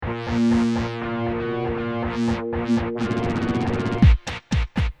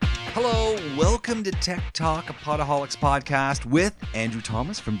Hello, welcome to Tech Talk, a Podaholics podcast with Andrew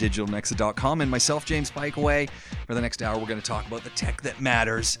Thomas from DigitalNexa.com and myself, James Pikeway. For the next hour, we're going to talk about the tech that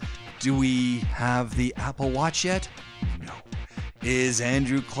matters. Do we have the Apple Watch yet? No. Is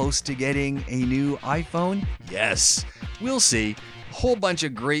Andrew close to getting a new iPhone? Yes. We'll see. A whole bunch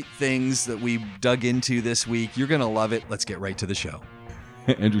of great things that we dug into this week. You're going to love it. Let's get right to the show.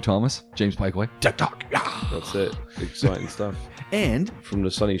 Andrew Thomas, James Pikeway, Tech Talk. That's it. Exciting stuff. And from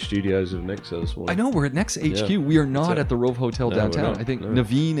the sunny studios of Nexa this morning. I know, we're at Nexa HQ. Yeah, we are not at the Rove Hotel downtown. I think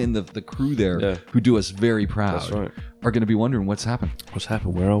Naveen and the crew there, who do us very proud, are going to be wondering what's happened. What's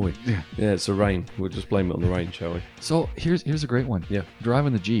happened? Where are we? Yeah, it's the rain. We'll just blame it on the rain, shall we? So here's a great one. Yeah.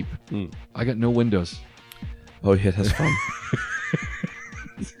 Driving the Jeep. I got no windows. Oh, yeah, that's fun.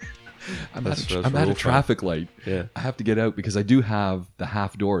 I'm at a traffic light. Yeah. I have to get out because I do have the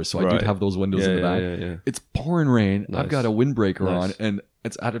half doors, so I do have those windows in the back. Yeah. It's pouring rain. Nice. I've got a windbreaker on, and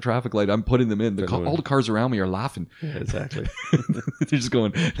it's at a traffic light. I'm putting them in. All the cars around me are laughing. Yeah, exactly. They're just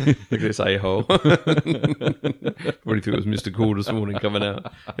going, look at this a-hole. Probably thought it was Mr. Cool this morning coming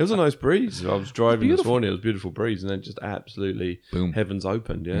out. It was a nice breeze. I was driving this morning. It was a beautiful breeze, and then just absolutely boom. Heavens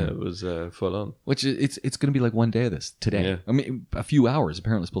opened. Yeah. It was full on. Which it's going to be like one day of this today. Yeah. I mean, a few hours.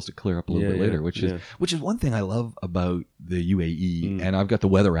 Apparently, it's supposed to clear up a little bit later, which is one thing I love about the UAE. And I've got the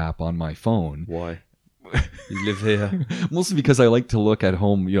weather app on my phone. Why? You live here? Mostly because I like to look at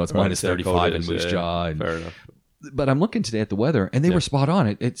home. You know, it's minus 35 in Moose Jaw. Fair enough. But I'm looking today at the weather, and they were spot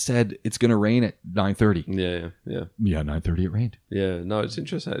on. It said it's going to rain at 9:30. Yeah, 9:30 it rained. Yeah, no, it's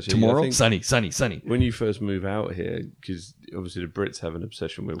interesting actually. Tomorrow, sunny. When you first move out here, because obviously the Brits have an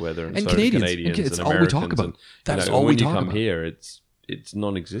obsession with weather, and so Canadians and it's Americans. all we talk about. That's all we talk about. When you come here, it's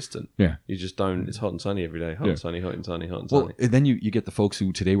non-existent. Yeah. You just don't. It's hot and sunny every day. Hot and sunny. Well, and then you get the folks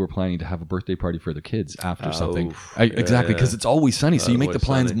who today were planning to have a birthday party for their kids after something. Exactly, because it's always sunny. So you make the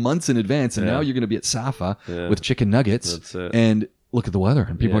plans months in advance, and now you're going to be at Safa with chicken nuggets. That's it. And look at the weather,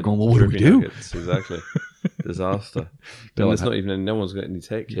 and people are going, well, what do we do? Nuggets, exactly. Disaster. There's not even no one's got any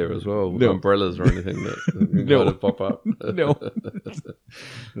tech here as well. No umbrellas or anything that pop up. No,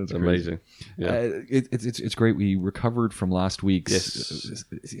 that's amazing. Yeah, it's great. We recovered from last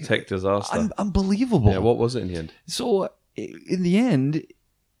week's tech disaster. Unbelievable. Yeah, what was it in the end? So in the end,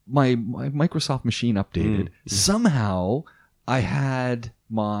 my Microsoft machine updated. Somehow I had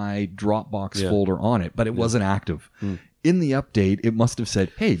my Dropbox folder on it, but it wasn't active. In the update, it must have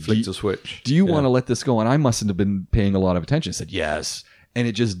said, hey, flicked a switch. Do you want to let this go? And I mustn't have been paying a lot of attention. It said, yes. And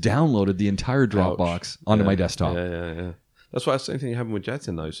it just downloaded the entire Dropbox onto my desktop. Yeah. That's why the same thing happened with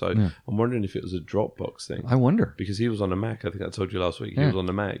Jatin, though. So I'm wondering if it was a Dropbox thing. I wonder. Because he was on a Mac. I think I told you last week. He was on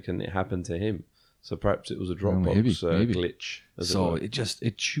the Mac, and it happened to him. So perhaps it was a Dropbox glitch. So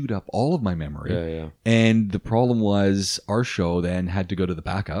it chewed up all of my memory. Yeah. And the problem was our show then had to go to the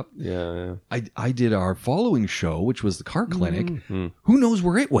backup. Yeah. I did our following show, which was the car clinic. Who knows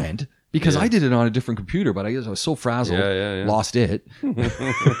where it went? Because I did it on a different computer, but I guess I was so frazzled, lost it.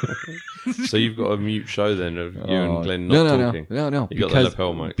 So you've got a mute show then of you and Glenn not talking? No. You got the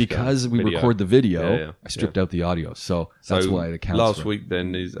lapel mic. Because we record the video, I stripped out the audio. So that's why it accounts last week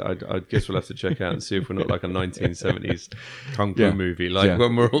then is, I guess we'll have to check out and see if we're not like a 1970s Kung Fu movie, like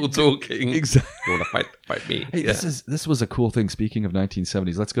when we're all talking. Exactly. You want to fight me. Hey, this was a cool thing. Speaking of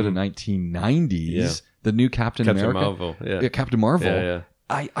 1970s, let's go to 1990s. Yeah. The new Captain America. Marvel. Yeah. Captain Marvel. Yeah.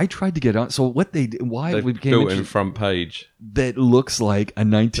 I tried to get on. So what they became built in front page that looks like a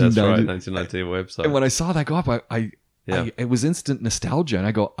 1990. That's right, 1990 website. And when I saw that go up, it was instant nostalgia, and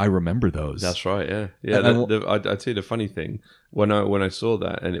I go, I remember those. That's right. Yeah. I'd tell you the funny thing when I saw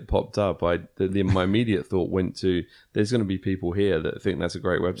that and it popped up, my immediate thought went to there's going to be people here that think that's a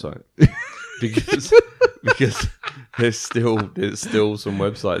great website because there's still some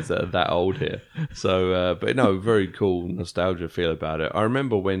websites that are that old here. So, but no, very cool nostalgia feel about it. I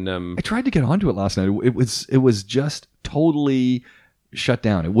remember when I tried to get onto it last night. It was just totally shut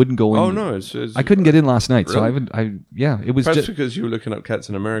down. It wouldn't go in. Oh no, I couldn't get in last night. Really? So it was perhaps just because you were looking up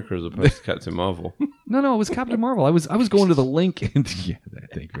Captain America as opposed to Captain Marvel. No, it was Captain Marvel. I was going to the link. Thank you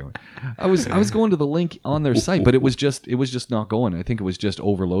very much. I was going to the link on their site, but it was just not going. I think it was just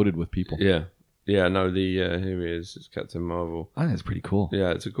overloaded with people. Yeah, no, here he is. It's Captain Marvel. I think it's pretty cool.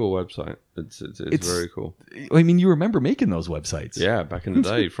 Yeah, it's a cool website. It's very cool. I mean, you remember making those websites? Yeah, back in the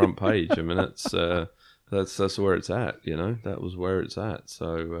day, front page. I mean, That's where it's at. That was where it's at.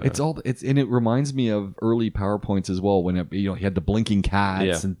 So and it reminds me of early PowerPoints as well, when he had the blinking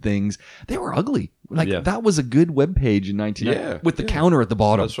cats and things. They were ugly. That was a good web page in 1990 with the counter at the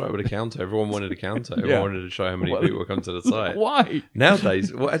bottom. That's right, with a counter. Everyone wanted a counter. Everyone wanted to show how many people come to the site. Why?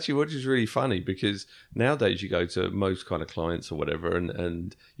 Nowadays, well, actually, what is really funny, because nowadays you go to most kind of clients or whatever,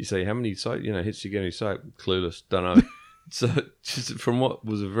 and you say, how many hits you get on your site? Clueless, don't know. So just from what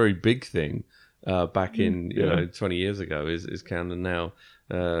was a very big thing back in 20 years ago is kind of now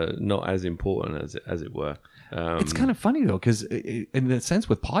not as important as it were. It's kind of funny though, because in the sense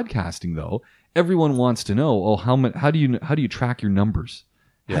with podcasting though, everyone wants to know, how do you track your numbers?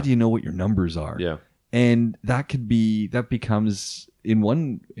 Yeah. How do you know what your numbers are? Yeah. And that becomes in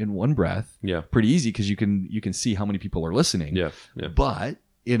one breath pretty easy, because you can see how many people are listening. Yeah. But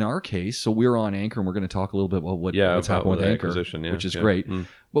in our case, so we're on Anchor, and we're going to talk a little bit about what's happening with Anchor, which is great.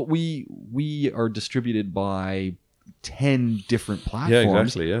 But we are distributed by 10 different platforms. Yeah,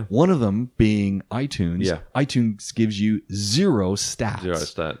 exactly, yeah. One of them being iTunes. Yeah. iTunes gives you zero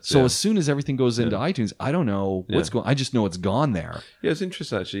stats. So as soon as everything goes into iTunes, I don't know what's going. I just know it's gone there. Yeah, it's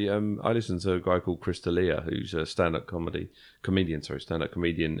interesting actually. I listen to a guy called Chris D'Elia, who's a stand-up comedian,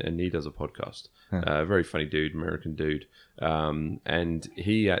 and he does a podcast. Very funny dude, American dude, and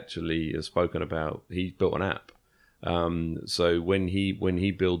he actually has spoken about, he's built an app. So when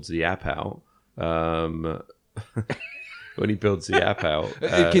he builds the app out. When he builds the app out,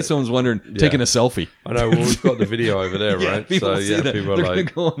 in case someone's wondering, taking a selfie. I know. Well, we've got the video over there, right? People see that. People are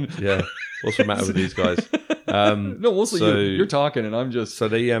like, what's the matter with these guys? No, mostly you're talking, and I'm just. So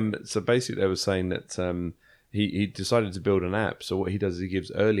basically, they were saying that he decided to build an app. So what he does is he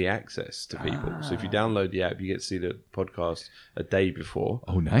gives early access to people. So if you download the app, you get to see the podcast a day before.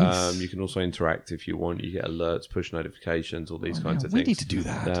 Oh, nice. You can also interact if you want. You get alerts, push notifications, all these kinds of things. We need to do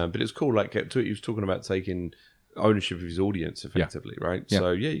that. But it's cool. Like he was talking about taking ownership of his audience effectively, right? Yeah.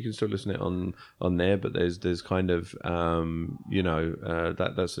 So you can still listen it on there, but there's kind of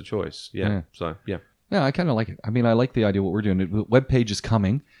that's the choice. So I kind of like it. I mean, I like the idea of what we're doing. The web page is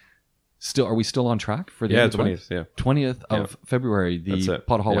coming. Are we still on track for the 20th? 20th of February. The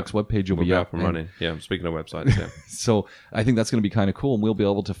Podaholics webpage will be up and running. Yeah, speaking of websites, So I think that's going to be kind of cool, and we'll be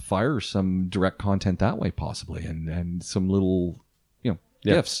able to fire some direct content that way, possibly, and some little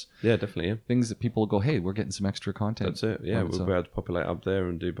gifts. Yeah, definitely. Yeah. Things that people go, hey, we're getting some extra content. That's it. Yeah, we'll be able to populate up there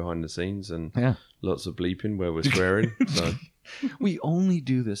and do behind the scenes and lots of bleeping where we're swearing. So. We only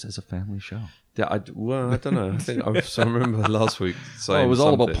do this as a family show. Yeah, I don't know. I think I remember last week saying it was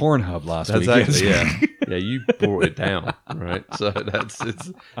all about Pornhub last week. Exactly, yeah, you brought it down, right? So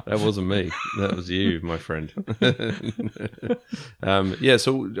that wasn't me. That was you, my friend.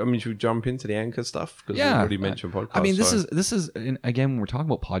 So I mean, should we jump into the Anchor stuff? Because we already mentioned podcasts. I mean, this is again, when we're talking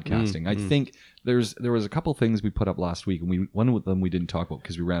about podcasting, I think there was a couple things we put up last week, and one of them we didn't talk about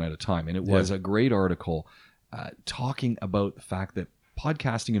because we ran out of time, and it was a great article talking about the fact that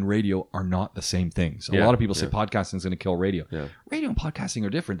podcasting and radio are not the same things. A lot of people say podcasting is going to kill radio. Yeah. Radio and podcasting are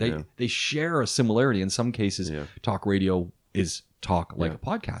different. They share a similarity. In some cases, talk radio is talk like a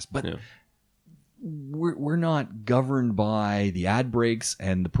podcast, but we're not governed by the ad breaks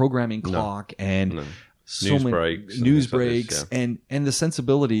and the programming clock and so many news breaks and the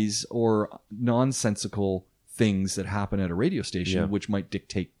sensibilities or nonsensical things that happen at a radio station, which might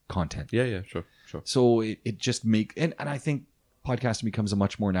dictate content. Yeah, sure. So it just and I think podcasting becomes a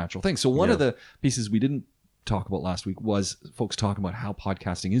much more natural thing. So one of the pieces we didn't talk about last week was folks talking about how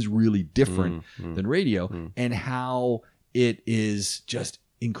podcasting is really different than radio and how it is just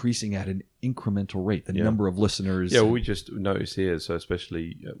increasing at an incremental rate, the number of listeners. Yeah, well, we just noticed here, so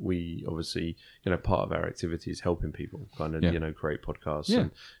especially we obviously, part of our activity is helping people kind of, create podcasts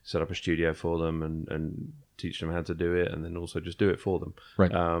and set up a studio for them and teach them how to do it, and then also just do it for them.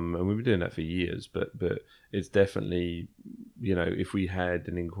 Right. And we've been doing that for years, but it's definitely, if we had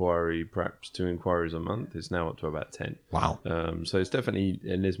an inquiry, perhaps 2 inquiries a month, it's now up to about 10. Wow. So it's definitely,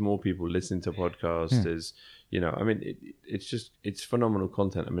 and there's more people listening to podcasts. There's, I mean, it's phenomenal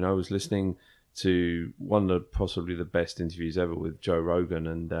content. I mean, I was listening to one of possibly the best interviews ever with Joe Rogan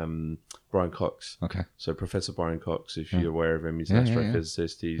and Brian Cox. Okay. So Professor Brian Cox, if you're aware of him, he's an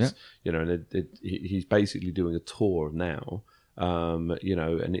astrophysicist. He's and he's basically doing a tour now, and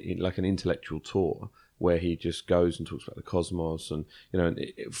like an intellectual tour where he just goes and talks about the cosmos and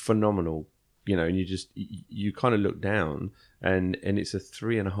phenomenal. And you kind of look down and it's a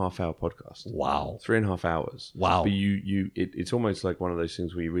 3.5 hour podcast. Wow. 3.5 hours. Wow. But it's almost like one of those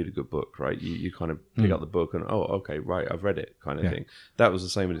things where you read a good book, right? You kind of pick up the book and, oh, okay, right, I've read it kind of thing. That was the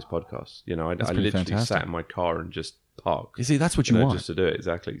same with this podcast. I literally sat in my car and just park. You see, that's what you want. Just to do it,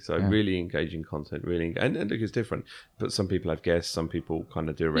 exactly. So really engaging content, and look, it's different. But some people have guests, some people kind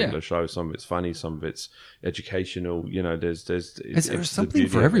of do a regular show. Some of it's funny, some of it's educational. There's something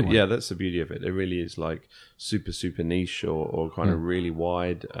for everyone. Yeah, that's the beauty of it. It really is like super niche or kind of really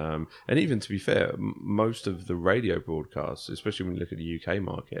wide. And even to be fair, most of the radio broadcasts, especially when you look at the UK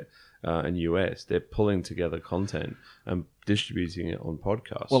market and US, they're pulling together content and distributing it on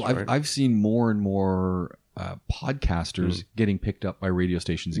podcasts. Well, right? I've seen more and more podcasters getting picked up by radio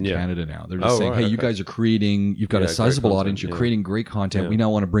stations in Canada now. They're just saying, hey, you guys are creating, you've got a sizable audience, you're creating great content. We now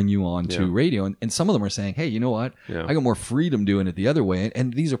want to bring you on to radio. And some of them are saying, hey, you know what? I got more freedom doing it the other way.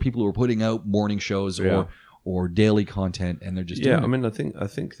 And these are people who are putting out morning shows or daily content, and they're just doing it. I mean, I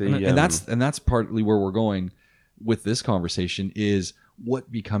think the and that's partly where we're going with this conversation is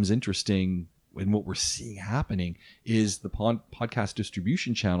what becomes interesting. And what we're seeing happening is the podcast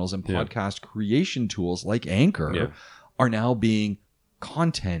distribution channels and podcast creation tools like Anchor are now being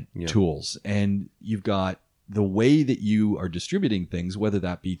content tools. And you've got the way that you are distributing things, whether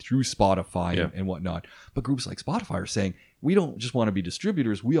that be through Spotify and whatnot. But groups like Spotify are saying, we don't just want to be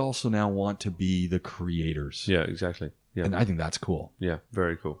distributors, we also now want to be the creators. Yeah, exactly. Yeah. And I think that's cool. Yeah,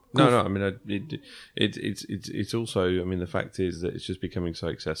 very cool. No, I mean, it's also, I mean, the fact is that it's just becoming so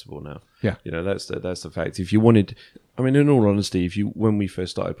accessible now. Yeah. That's the fact. If you wanted, I mean, in all honesty, when we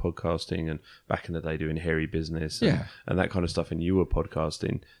first started podcasting and back in the day doing Hairy Business and that kind of stuff, and you were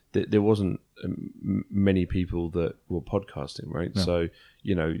podcasting, there wasn't many people that were podcasting, right? No. So,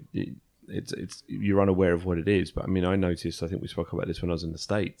 it's you're unaware of what it is. But I mean, I noticed, I think we spoke about this when I was in the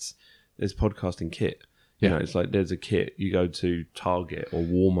States, there's podcasting kit. It's like there's a kit. You go to Target or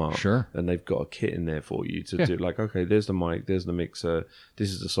Walmart, and they've got a kit in there for you to do. Like, okay, there's the mic, there's the mixer, this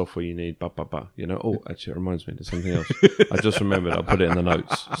is the software you need. Oh, actually, it reminds me. There's something else. I just remembered. I'll put it in the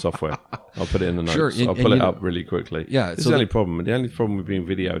notes. Software. I'll put it in the notes. I'll pull it up really quickly. Yeah, this is the only problem. The only problem with being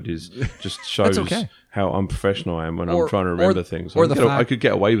videoed is just shows how unprofessional I am when I'm trying to remember things. I could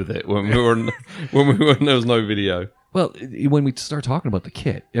get away with it when there was no video. Well, when we start talking about the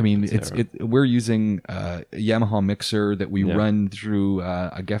kit, I mean, we're using a Yamaha mixer that we run through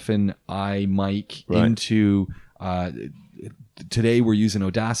a Geffen iMic into. Today we're using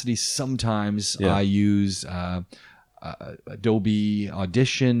Audacity. Sometimes I use Adobe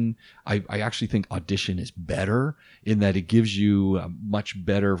Audition. I actually think Audition is better in that it gives you much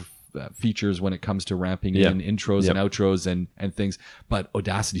better features when it comes to ramping in intros and outros and things, but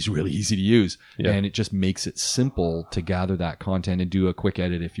Audacity is really easy to use and it just makes it simple to gather that content and do a quick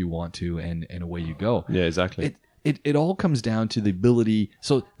edit if you want to, and away you go. Yeah, exactly. It all comes down to the ability.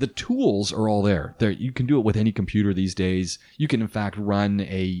 So the tools are all there. You can do it with any computer these days. You can in fact run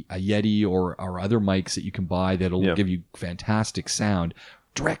a Yeti or other mics that you can buy that'll give you fantastic sound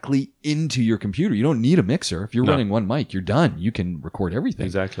directly into your computer. You don't need a mixer. If you're running one mic, you're done. You can record everything.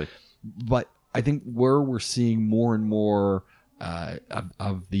 Exactly. But I think where we're seeing more and more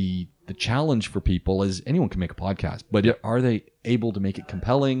of the challenge for people is anyone can make a podcast, but are they able to make it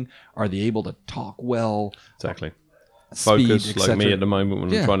compelling? Are they able to talk well? Exactly. Focus, like me at the moment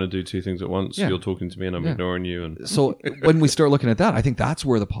when I'm trying to do two things at once. You're talking to me and I'm ignoring you. And so when we start looking at that, I think that's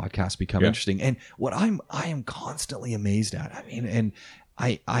where the podcasts become interesting. And what I am constantly amazed at, I mean, and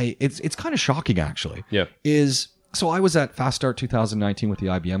it's kind of shocking actually. Is so I was at Fast Start 2019 with the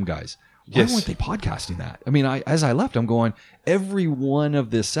IBM guys. Why weren't they podcasting that? I mean, as I left, I'm going, every one of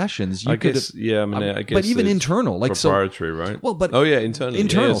the sessions, I guess, but even internal, like proprietary, right? Well, but internal.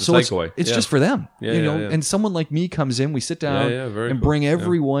 Yeah, so it's just for them, And someone like me comes in, we sit down and bring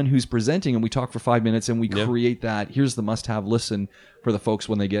everyone who's presenting, and we talk for 5 minutes, and we create that. Here's the must-have listen for the folks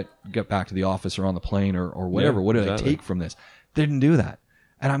when they get back to the office or on the plane or whatever. What do they take from this? They didn't do that.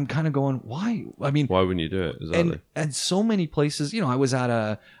 And I'm kind of going, why? I mean, why wouldn't you do it? Exactly. And so many places, I was at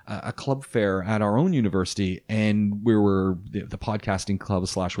a club fair at our own university, and we were the podcasting club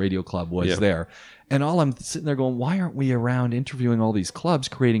 / radio club was there. And all I'm sitting there going, why aren't we around interviewing all these clubs,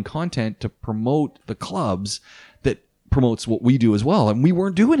 creating content to promote the clubs that promotes what we do as well? And we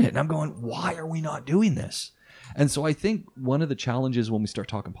weren't doing it. And I'm going, why are we not doing this? And so I think one of the challenges when we start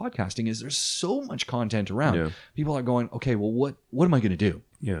talking podcasting is there's so much content around. Yeah. People are going, okay, well, what am I going to do?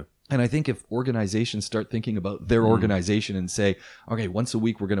 Yeah. And I think if organizations start thinking about their organization and say, okay, once a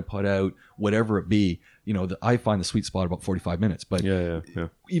week we're going to put out whatever it be, I find the sweet spot about 45 minutes. But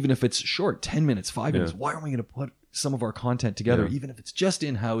even if it's short, 10 minutes, 5 minutes, why aren't we going to put some of our content together, even if it's just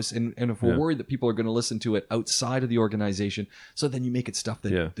in-house, and if we're worried that people are going to listen to it outside of the organization, so then you make it stuff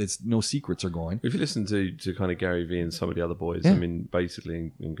that that's no secrets are going. If you listen to kind of Gary Vee and some of the other boys, I mean,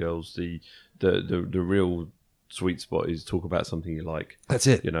 basically, and girls, the real sweet spot is talk about something you like. That's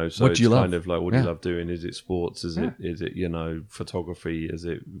it. You know, so what it's do you kind love? of like, what do you love doing? Is it sports? Is Yeah. it you know, photography? Is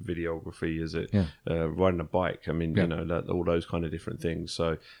it videography? Is it Yeah. riding a bike? I mean, you know, all those kind of different things.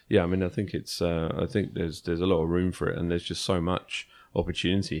 So yeah, I mean, I think it's I think there's a lot of room for it, and there's just so much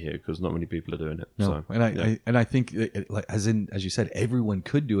opportunity here because not many people are doing it. No. So, and I think like, as you said, everyone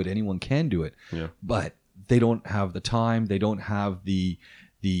could do it. Anyone can do it. Yeah. But they don't have the time. They don't have the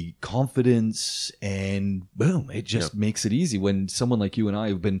confidence, and boom, it just makes it easy. When someone like you and I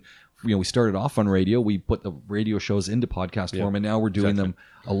have been, you know, we started off on radio. We put the radio shows into podcast form, and now we're doing them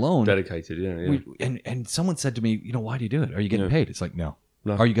alone. Dedicated, yeah. And someone said to me, you know, why do you do it? Are you getting paid? It's like, no.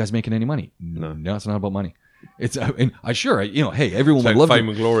 No. Are you guys making any money? No. No, it's not about money. It's and I sure, you know, hey, everyone would Like love fame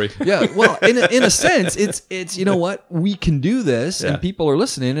and glory. Yeah, well, in a sense, it's you know what, we can do this, and people are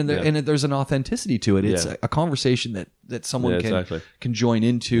listening, and and there's an authenticity to it. It's a conversation that someone can join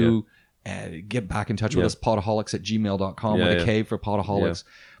into, and get back in touch with us. Podaholics@gmail.com with a K for Podaholics.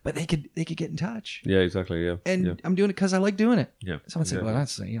 But they could get in touch. Yeah, exactly. Yeah, and I'm doing it because I like doing it. Yeah. Someone said, well,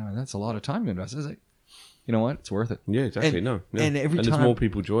 that's a lot of time to invest. I was like, you know what, it's worth it. Yeah, exactly. And there's more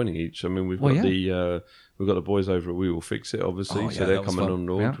people joining each. I mean, we've got the boys over at We Will Fix It, obviously. So they're coming on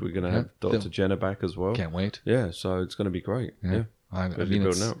board. Yeah. We're going to have Dr. Jenna back as well. Can't wait. Yeah, so it's going to be great. Yeah. I mean,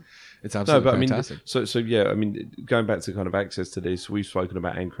 it's absolutely fantastic. I mean, so yeah, I mean, going back to kind of access to this, we've spoken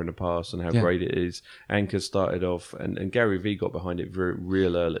about Anchor in the past and how great it is. Anchor started off, and Gary Vee got behind it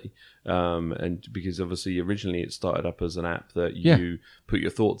real early. And because obviously originally it started up as an app that you put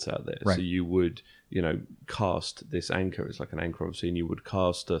your thoughts out there. Right. So you would, you know, cast this anchor. It's like an anchor, obviously, and you would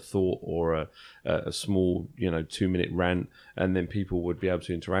cast a thought or a small, you know, 2-minute rant, and then people would be able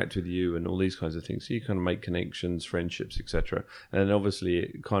to interact with you and all these kinds of things. So you kind of make connections, friendships, etc. And then obviously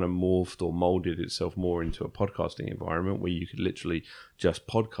it kind of morphed or molded itself more into a podcasting environment where you could literally just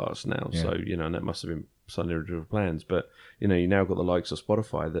podcast now. Yeah. So, you know, and that must have been some original plans, but you know, you now got the likes of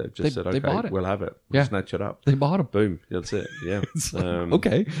Spotify that have just said, okay, we'll have it. We'll snatch it up. They bought them. Boom. That's it. Yeah.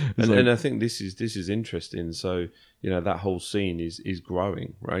 Okay. And I think this is interesting. So, you know, that whole scene is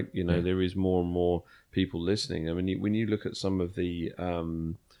growing, right? You know, there is more and more people listening. I mean, when you look at some of the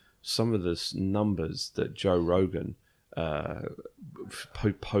numbers that Joe Rogan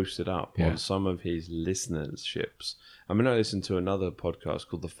posted up on some of his listenerships. I mean, I listened to another podcast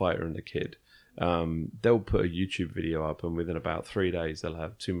called The Fighter and the Kid. They'll put a YouTube video up, and within about 3 days they'll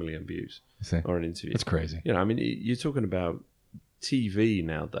have 2 million views or an interview. It's crazy. You know, I mean, you're talking about TV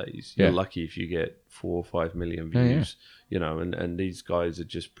nowadays. You're lucky if you get 4 or 5 million views. You know, and these guys are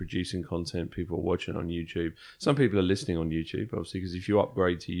just producing content. People are watching on YouTube. Some people are listening on YouTube, obviously, because if you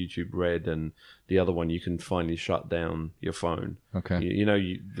upgrade to YouTube Red and the other one, you can finally shut down your phone. Okay. You know,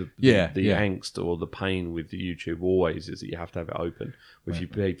 the angst or the pain with the YouTube always is that you have to have it open. If you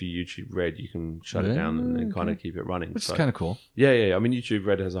pay for YouTube Red, you can shut it down and kind of keep it running. Which is kind of cool. Yeah. I mean, YouTube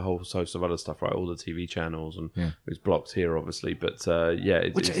Red has a whole host of other stuff, right? All the TV channels, and it's blocked here, obviously. But it's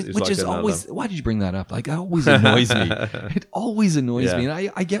which like is always. Why did you bring that up? Like, that always annoys me. It always annoys me,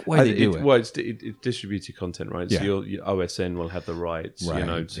 and I get why they do it. Well, it's distributed content, right? So your OSN will have the rights, you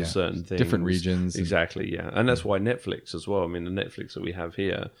know, to certain things, different regions. Exactly, and that's why Netflix as well. I mean, the Netflix that we have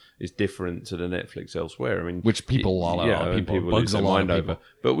here is different to the Netflix elsewhere. I mean, which people bugs a lot of people.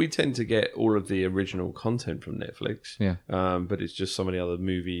 But we tend to get all of the original content from Netflix. Yeah. But it's just some of the other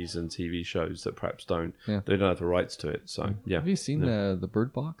movies and TV shows that perhaps don't. Yeah. They don't have the rights to it. So Have you seen the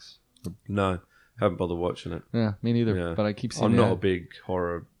Bird Box? No. Haven't bothered watching it. Yeah, me neither. Yeah. But I keep seeing. I'm not a big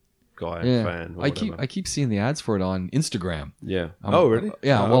horror guy fan. I keep seeing the ads for it on Instagram. Yeah. Really?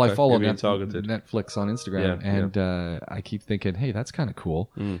 Yeah. Well, I follow Netflix on Instagram, and I keep thinking, hey, that's kind of cool.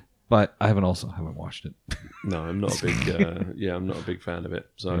 But I haven't watched it. No, I'm not a big. I'm not a big fan of it.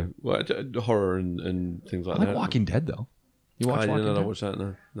 So horror and things like that. I like Walking Dead though. You watch Walking Dead? I watched that.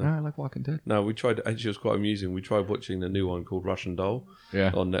 No, I like Walking Dead. No, we tried. Actually, it was quite amusing. We tried watching the new one called Russian Doll.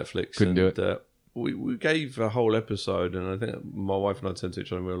 On Netflix. Couldn't do it. We gave a whole episode, and I think my wife and I turned to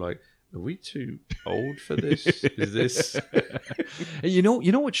each other and we were like, are we too old for this? Is this... You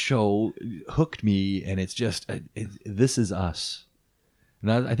know what show hooked me, and it's just, This Is Us.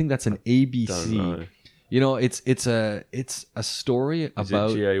 And I think that's an ABC. Don't know. You know, it's a story about...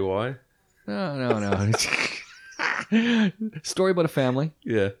 Is it G-A-Y? No. Story about a family.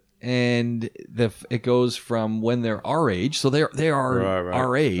 Yeah. And it goes from when they're our age, so they are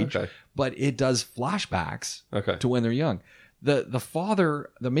our age, but it does flashbacks to when they're young. The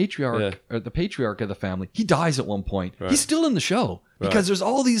father, the matriarch, or the patriarch of the family, he dies at one point. He's still in the show because there's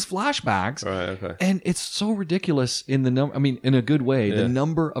all these flashbacks, and it's so ridiculous in the number. I mean, in a good way, the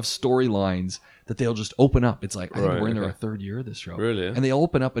number of storylines that they'll just open up. It's like I think we're in our third year of this show, really, and they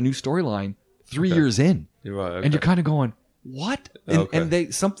open up a new storyline 3 years in. You're right. Okay. And you're kind of going, what? And they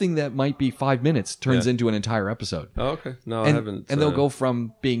something that might be 5 minutes turns into an entire episode. Oh, okay. No, I haven't. And they'll go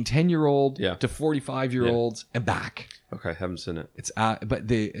from being 10-year-old to 45-year-olds and back. Okay, haven't seen it. It's but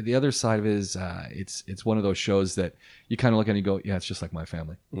the other side of it is it's one of those shows that you kind of look at and you go, yeah, it's just like my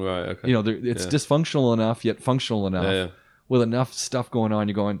family. Right. Okay. You know, it's dysfunctional enough yet functional enough. Yeah. With enough stuff going on,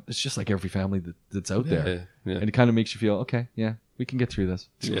 you're going, it's just like every family that's out there. Yeah. And it kind of makes you feel, okay, yeah, we can get through this.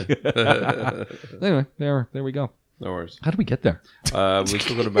 Yeah. Anyway, there we go. No worries. How do we get there? We're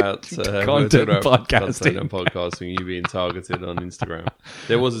talking about content podcasting. Content podcasting, you being targeted on Instagram.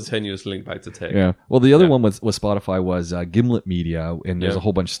 There was a tenuous link back to tech. Yeah. Well, the other one was Spotify was Gimlet Media, and there's a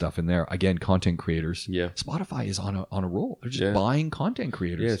whole bunch of stuff in there. Again, content creators. Yeah. Spotify is on a roll. They're just buying content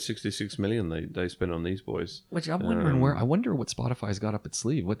creators. Yeah, 66 million they spent on these boys. Which I'm wondering where. I wonder what Spotify's got up its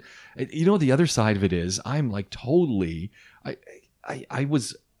sleeve. What, you know, the other side of it is I'm like totally. I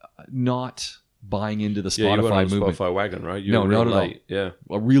was not buying into the Spotify movement. Spotify wagon, right? No, not at all. Yeah.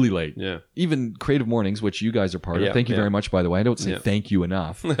 Well, really late. Yeah. Even Creative Mornings, which you guys are part of. Thank you very much, by the way. I don't say thank you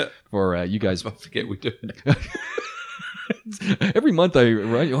enough for you guys. I forget we do. Every month we do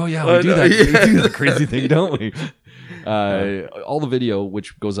that. We do the crazy thing, don't we? All the video,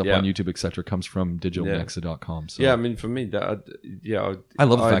 which goes up on YouTube, etc., comes from digitalnexa.com. So. Yeah, I mean, for me, I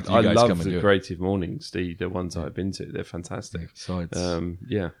love the fact that you guys come and do it. I love the Creative Mornings, the ones I've been to. They're fantastic. So it's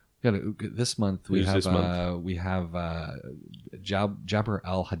Yeah, this month we have Jabber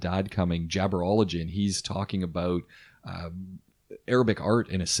Al-Haddad coming, Jabberology, and he's talking about Arabic art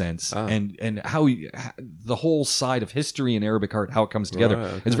in a sense, and how the whole side of history in Arabic art, how it comes together. Right,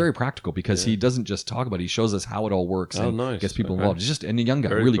 okay. It's very practical because he doesn't just talk about it; he shows us how it all works and gets people involved. It's just a young guy,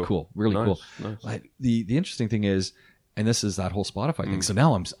 very really cool, really cool. Nice. But the interesting thing is. And this is that whole Spotify thing. So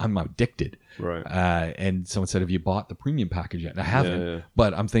now I'm addicted. Right. And someone said, have you bought the premium package yet? And I haven't.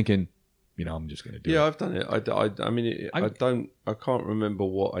 But I'm thinking, I'm just going to do it. Yeah, I've done it. I mean, I can't remember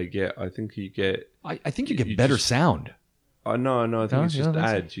what I get. I think you get... I think you get better sound. No, I think it's just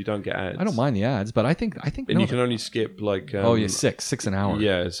ads. You don't get ads. I don't mind the ads, but I think. And you can only skip like. six an hour.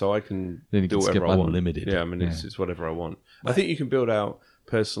 Yeah, so I can then you do can whatever skip I want. Unlimited. Yeah, I mean it's whatever I want. I think you can build out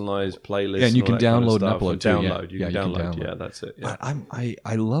personalized playlists. And you can download and upload too. You can download. Yeah, that's it. Yeah.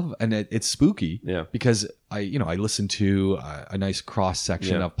 I love, and it's spooky. Yeah. Because I listen to a nice cross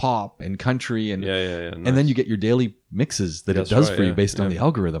section of pop and country and nice. And then you get your daily mixes that it does for you based on the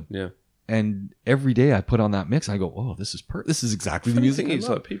algorithm. Yeah. And every day I put on that mix, I go, "Oh, this is exactly the music." It's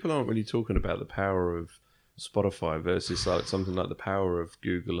like people aren't really talking about the power of Spotify versus like something like the power of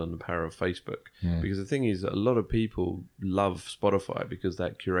Google and the power of Facebook. Yeah. Because the thing is that a lot of people love Spotify because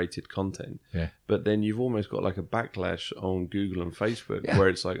that curated content. Yeah. But then you've almost got like a backlash on Google and Facebook where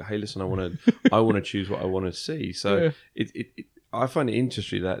it's like, hey, listen, I want to choose what I want to see. So I find it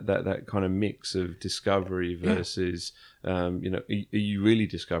interesting that kind of mix of discovery versus, are you really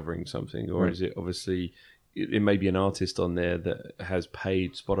discovering something, or is it obviously it may be an artist on there that has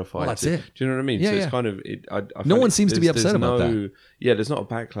paid Spotify. Well, that's it. Do you know what I mean? Yeah, so it's kind of it. No one seems to be upset about that. Yeah, there's not a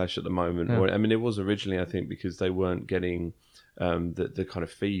backlash at the moment. Yeah. I mean, it was originally, I think, because they weren't getting the kind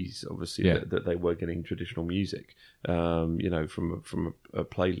of fees, obviously, that they were getting traditional music. From a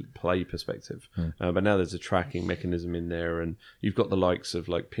play perspective. But now there's a tracking mechanism in there, and you've got the likes of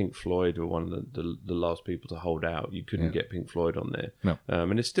like Pink Floyd were one of the last people to hold out. You couldn't get Pink Floyd on there. No.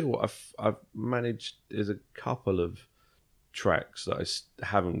 And it's still I've managed. There's a couple of tracks that I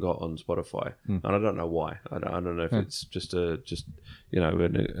haven't got on Spotify, and I don't know why. I don't know if it's just they're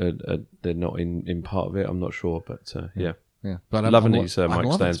not in part of it. I'm not sure, but yeah. Yeah, but I'm loving these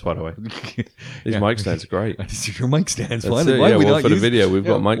mic stands, by the way. These mic stands are great. Your mic stands. Why have we not for the video, we've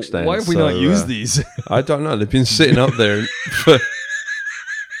got mic stands. Why have we not used these? I don't know. They've been sitting up there for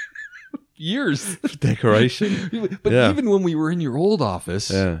years. Decoration. But even when we were in your old office,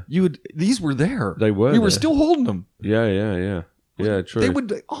 these were there. They were. You were still holding them. Yeah. Yeah, true. They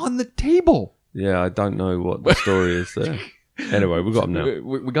would on the table. Yeah, I don't know what the story is there. Anyway, we got them now.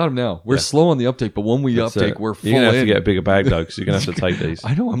 We got them now. We're slow on the uptake, but when we uptake, we're full in. You're going to have to get a bigger bag, though, because you're going to have to take these.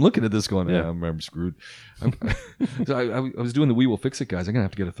 I know. I'm looking at this going, I'm screwed. So I was doing the We Will Fix It, guys. I'm going to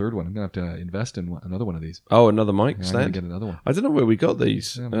have to get a third one. I'm going to have to invest in another one of these. Oh, another mic stand? I'm going to get another one. I don't know where we got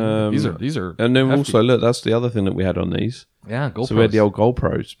these. Yeah, these are and then hefty. also, look, that's the other thing that we had on these. Yeah, GoPros. So we had the old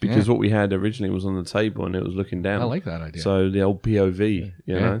GoPros, because what we had originally was on the table and it was looking down. I like that idea. So the old POV,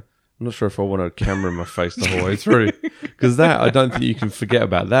 you know. I'm not sure if I want a camera in my face the whole way through. Because that, I don't think you can forget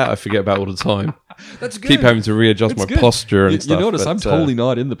about that. I forget about all the time. That's good. Keep having to readjust my posture and stuff. You notice I'm totally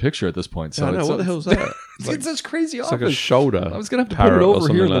not in the picture at this point. So I know, what the hell's that? It's such crazy It's like a shoulder. I was going to have to put it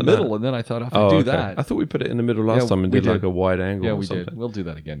over here in the middle, and then I thought if I do that. I thought we put it in the middle last time and did like a wide angle. Yeah, or we something. did. We'll do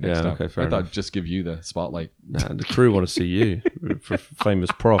that again next time. Okay, fair I thought enough. just give you the spotlight. Nah, the crew want to see you,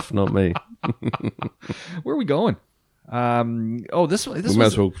 famous prof, not me. Where are we going? This We might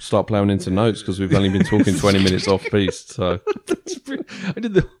as well start plowing into notes because we've only been talking 20 minutes off piece. So we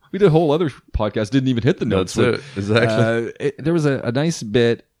did a whole other podcast. Didn't even hit the notes. that's it. Exactly. There was a nice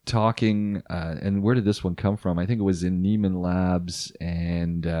bit talking, and where did this one come from? I think it was in Neiman Labs,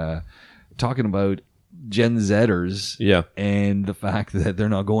 and talking about Gen Zers, and the fact that they're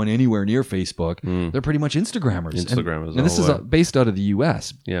not going anywhere near Facebook. They're pretty much Instagrammers. Instagrammers. And this is based out of the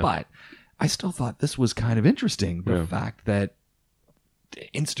U.S. Yeah. But I still thought this was kind of interesting. The fact that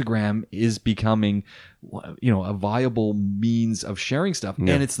Instagram is becoming, a viable means of sharing stuff,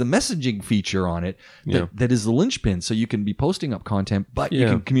 and it's the messaging feature on it that is the linchpin. So you can be posting up content, but you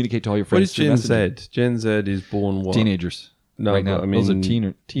can communicate to all your friends. What is Gen Z? Gen Z is born what? Teenagers. No, right now. I mean, those are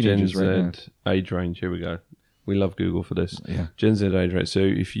teenagers Gen right Z age range. Here we go. We love Google for this. Yeah. Gen Z age range. So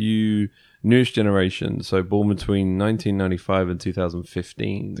if you newest generation, so born between 1995 and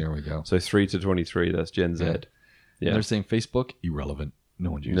 2015. There we go. So 3 to 23. That's Gen Z. Yeah. They're saying Facebook irrelevant. No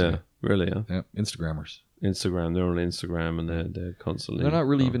one's using it. Really? Huh? Yeah. Instagrammers. Instagram. They're on Instagram and they're constantly. They're not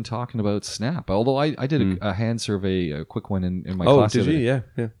really even talking about Snap. Although I did a hand survey, a quick one in my class. class. Oh, did you?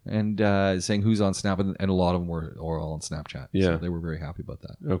 Yeah. And saying who's on Snap, and a lot of them were all on Snapchat. Yeah. So they were very happy about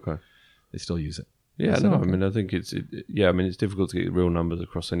that. Okay. They still use it. Yeah, no, I mean, I think it's difficult to get real numbers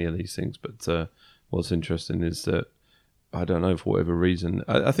across any of these things. But what's interesting is that I don't know, for whatever reason,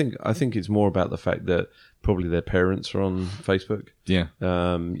 I think it's more about the fact that probably their parents are on Facebook. Yeah.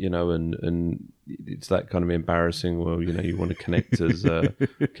 And it's that kind of embarrassing. Well, you want to connect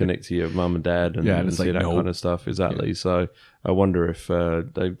connect to your mum and dad and see that kind of stuff. Exactly. Yeah. So I wonder if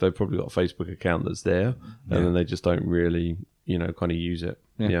they've probably got a Facebook account that's there, and then they just don't really, kind of use it.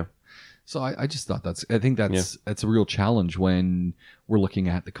 Yeah. So I just thought that's a real challenge when we're looking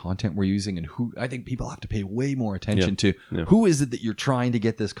at the content we're using, and who I think people have to pay way more attention to. Who is it that you're trying to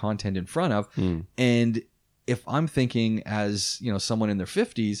get this content in front of? And if I'm thinking as someone in their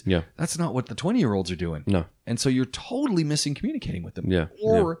 50s, that's not what the 20-year-olds are doing. No. And so you're totally missing communicating with them,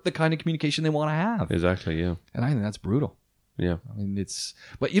 or the kind of communication they want to have. Exactly. Yeah. And I think that's brutal. Yeah. I mean,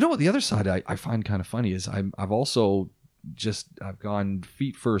 but you know what? The other side I find kind of funny is I've also I've gone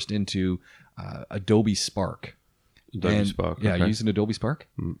feet first into Adobe Spark. Spark. Yeah, okay. using Adobe Spark.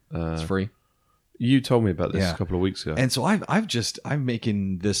 It's free. You told me about this a couple of weeks ago. And so I'm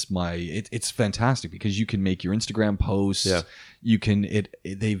making this it's fantastic because you can make your Instagram posts. Yeah. You can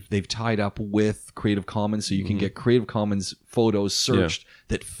they've tied up with Creative Commons, so you can get Creative Commons photos searched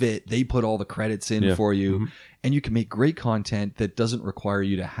that fit. They put all the credits in for you. And you can make great content that doesn't require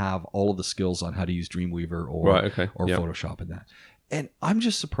you to have all of the skills on how to use Dreamweaver or Photoshop and that. And I'm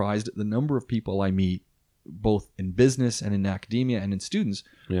just surprised at the number of people I meet, both in business and in academia and in students,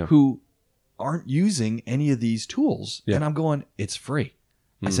 who aren't using any of these tools. And I'm going, it's free.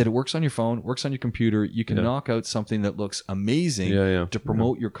 I said, it works on your phone, works on your computer. You can knock out something that looks amazing to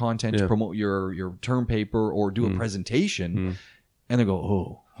promote your content, to promote your term paper or do a presentation. And they go,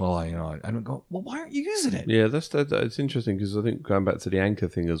 oh, well, I don't go, well, why aren't you using it? Yeah, that's interesting because I think going back to the Anchor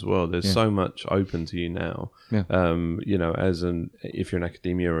thing as well, there's so much open to you now. Yeah. If you're in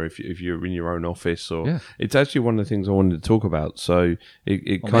academia or if you're in your own office, or it's actually one of the things I wanted to talk about. So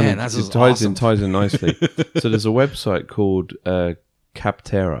it ties in nicely. So there's a website called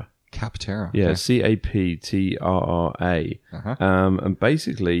Capterra. Capterra. Yeah, Capterra. And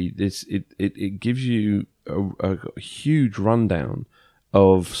basically, it gives you a huge rundown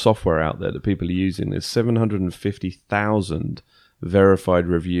of software out there that people are using. There's 750,000 verified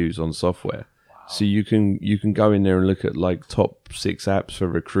reviews on software. Wow. So you can go in there and look at like top 6 apps for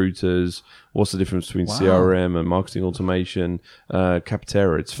recruiters. What's the difference between CRM and marketing automation?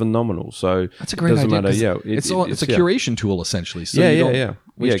 Capterra, it's phenomenal. So that's a great idea. It's a curation tool essentially. So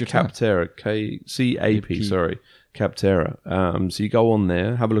Capterra, CAP. Sorry, Capterra. So you go on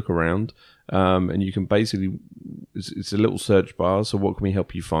there, have a look around. And you can basically, it's a little search bar. So what can we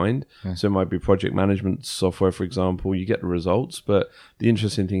help you find? So it might be project management software, for example. You get the results. But the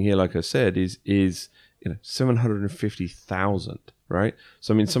interesting thing here, like I said, is 750,000, right?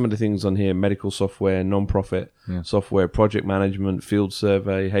 So I mean, some of the things on here: medical software, non-profit software, project management, field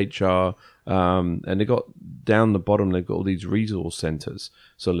survey, HR, and they got down the bottom. They've got all these resource centers.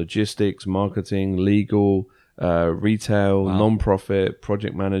 So logistics, marketing, legal. retail, non-profit,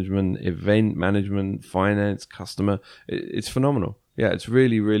 project management, event management, finance, customer. It's phenomenal. Yeah, it's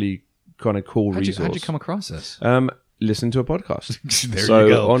really, really kind of cool resource. How'd you come across this? Listen to a podcast. There you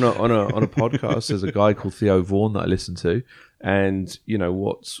go. on a podcast, there's a guy called Theo Vaughn that I listen to, and you know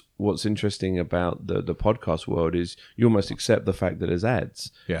what's interesting about the podcast world is you almost accept the fact that there's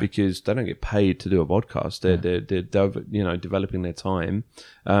ads because they don't get paid to do a podcast. They're developing their time,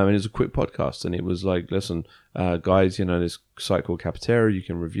 and it was a quick podcast, and it was like, listen, guys, this site called Cafeteria you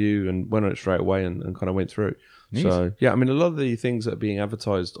can review, and went on it straight away and kind of went through. Neat. So yeah, I mean, a lot of the things that are being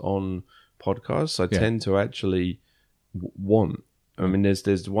advertised on podcasts, I tend to actually want. I mean,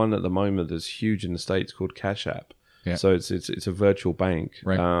 there's one at the moment that's huge in the States called Cash App. Yeah. So it's a virtual bank.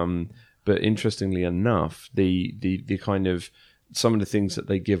 Right. But interestingly enough, the kind of some of the things that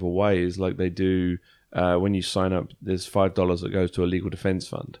they give away is like they do when you sign up. There's $5 that goes to a legal defense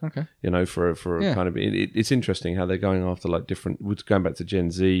fund. Okay. For a kind of it's interesting how they're going after like different. We're going back to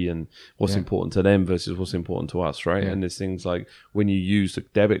Gen Z and what's important to them versus what's important to us, right? Yeah. And there's things like when you use the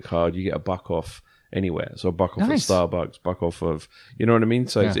debit card, you get $1 off anywhere. So $1 off of Starbucks, $1 off of, you know what I mean?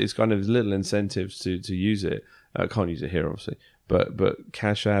 So it's kind of little incentives to use it. I can't use it here, obviously, but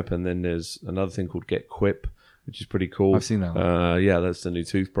Cash App, and then there's another thing called Get Quip, which is pretty cool. I've seen that one. Yeah, that's the new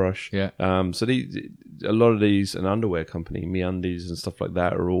toothbrush. Yeah. So a lot of these, an underwear company, MeUndies and stuff like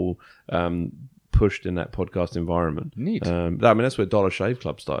that, are all pushed in that podcast environment. Neat. That's where Dollar Shave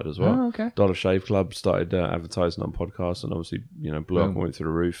Club started as well. Oh, okay. Dollar Shave Club started advertising on podcasts, and obviously, blew up and went through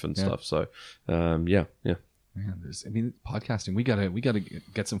the roof and stuff. So, yeah. Man, podcasting. We gotta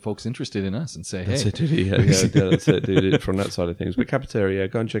get some folks interested in us and say, that's hey, it, dude. Yeah, that's it, dude. From that side of things, but Cafeteria,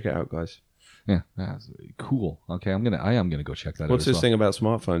 go and check it out, guys. Yeah, that's cool. Okay, I am gonna go check that out. What's this thing about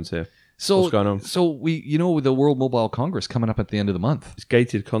smartphones here? So what's going on? So the World Mobile Congress coming up at the end of the month. It's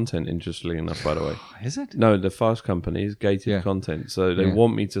gated content, interestingly enough, by the way. Is it? No, the Fast Company is gated content. So they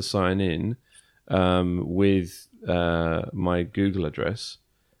want me to sign in with my Google address.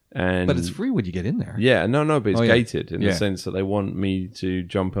 But it's free when you get in there. Yeah, no, but it's gated in the sense that they want me to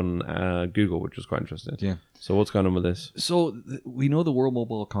jump on Google, which was quite interesting. Yeah. So what's going on with this? So we know the World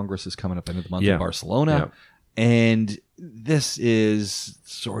Mobile Congress is coming up end of the month in Barcelona, and this is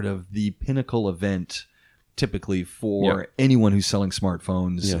sort of the pinnacle event typically for anyone who's selling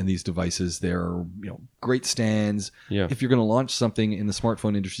smartphones and these devices. They're great stands. Yeah. If you're going to launch something in the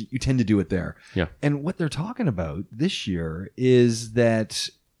smartphone industry, you tend to do it there. Yeah. And what they're talking about this year is that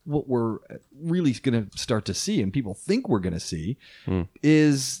what we're really going to start to see, and people think we're going to see,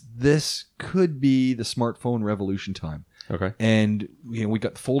 is this could be the smartphone revolution time. Okay. And we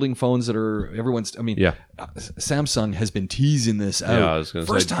got folding phones that are everyone's. I mean, Samsung has been teasing this out. Yeah, I was going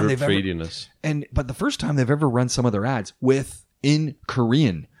to say drip feeding us. But the first time they've ever run some of their ads in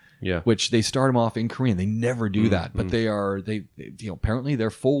Korean. Yeah, which they start them off in Korean. They never do that, but they apparently their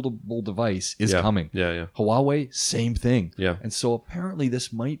foldable device is coming. Yeah. Huawei, same thing. Yeah, and so apparently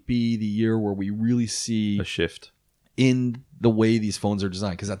this might be the year where we really see a shift in the way these phones are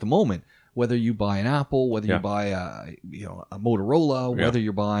designed. Because at the moment, whether you buy an Apple, whether you buy a Motorola, whether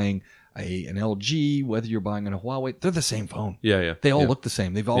you're buying an LG, whether you're buying a Huawei, they're the same phone. Yeah. They all look the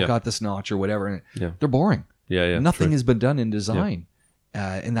same. They've all got this notch or whatever. And they're boring. Yeah. Nothing has been done in design.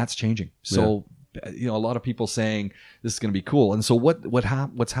 Yeah. And that's changing. So, a lot of people saying this is going to be cool. And so what's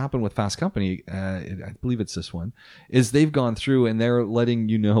happened with Fast Company, I believe it's this one, is they've gone through and they're letting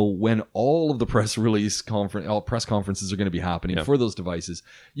you know when all of the press conferences are going to be happening for those devices.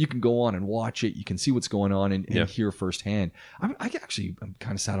 You can go on and watch it. You can see what's going on and hear firsthand. I'm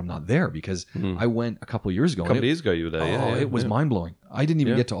kind of sad I'm not there because I went a couple of years ago. A couple of years ago you were there. It was mind-blowing. I didn't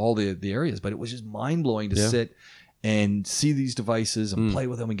even get to all the areas, but it was just mind-blowing to sit and see these devices and play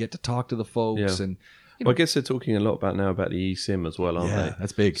with them and get to talk to the folks. And well, I guess they're talking a lot about the eSIM as well, aren't they? Yeah,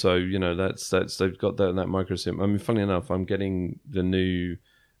 that's big. So that's they've got that micro SIM. I mean, funny enough, I'm getting the new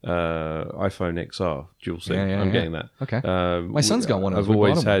iPhone XR dual SIM. I'm getting that. Okay. My son's got one. I've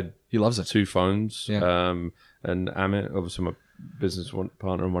always had. He loves it. 2 phones. Yeah. And Amit, obviously my business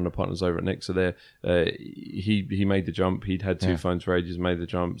partner and one of the partners over at Nexa there, he made the jump. He'd had 2 phones for ages, made the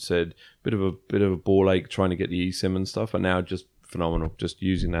jump, said bit of a ball ache trying to get the eSIM and stuff, and now just phenomenal just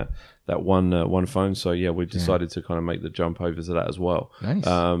using that one phone. So we decided to kind of make the jump over to that as well. Nice.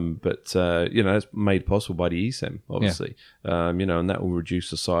 But that's made possible by the eSIM, obviously. And that will reduce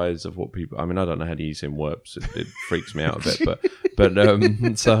the size of what people. I mean, I don't know how the eSIM works. It freaks me out a bit, but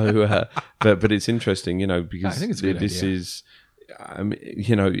it's interesting, because I think it's a good this idea. is.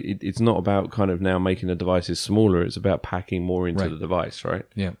 It's not about kind of now making the devices smaller. It's about packing more into the device, right?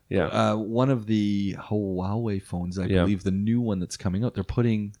 Yeah. One of the Huawei phones, I believe, the new one that's coming out, they're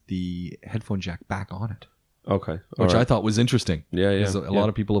putting the headphone jack back on it. Okay. which I thought was interesting. Yeah, yeah. Because a lot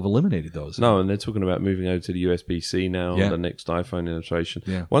of people have eliminated those. No, and they're talking about moving over to the USB-C now, the next iPhone iteration.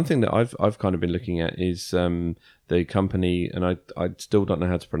 Yeah. One thing that I've kind of been looking at is the company, and I still don't know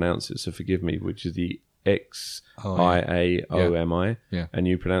how to pronounce it, so forgive me, which is the XIAOMI, and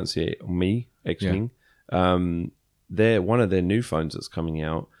you pronounce it Xming. They're one of their new phones that's coming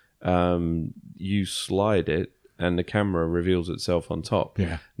out. You slide it, and the camera reveals itself on top.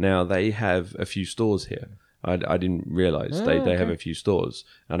 Yeah. Now they have a few stores here. I didn't realize they have a few stores,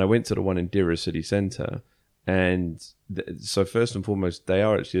 and I went to the one in Dira City Centre, and so first and foremost, they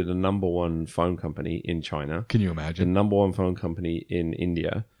are actually the number one phone company in China. Can you The imagine? number one phone company in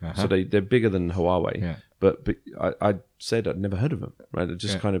India, so they're bigger than Huawei. Yeah. But I said I'd never heard of them, right? I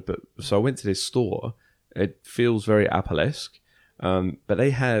just so I went to this store. It feels very Apple-esque, but they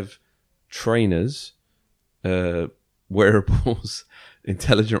have trainers, wearables,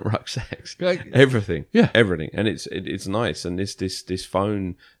 intelligent rucksacks, everything, everything, and it's nice. And this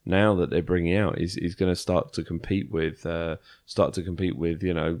phone now that they're bringing out is going to start to compete with the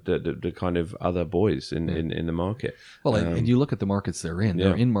kind of other boys in the market. Well, and you look at the markets they're in.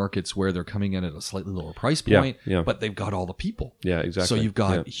 They're in markets where they're coming in at a slightly lower price point, but they've got all the people. Yeah, exactly. So you've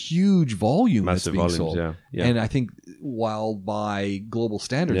got huge volume Massive that's being volumes, sold. yeah. And I think while by global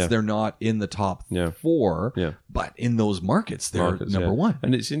standards they're not in the top 4, but in those markets they're number one.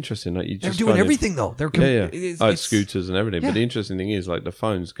 And it's interesting, like they're doing everything though. They're it's scooters and everything. But the interesting thing is, like the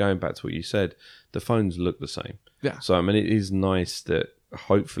phones, going back to what you said, the phones look the same. Yeah. So I mean, it is nice that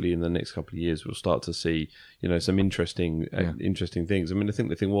hopefully in the next couple of years we'll start to see, some interesting things. I mean, I think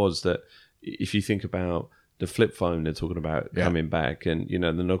the thing was that if you think about the flip phone they're talking about coming back, and the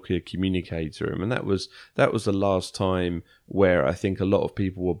Nokia communicator, and that was the last time where I think a lot of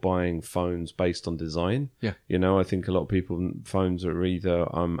people were buying phones based on design. I think a lot of people, phones are either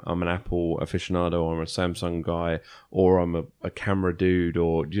I'm an Apple aficionado, or I'm a Samsung guy, or I'm a camera dude,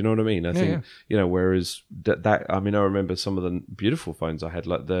 or do you know what I mean? I think whereas that I mean, I remember some of the beautiful phones I had,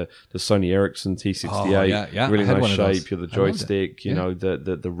 like the Sony Ericsson T68, really nice shape, the joystick,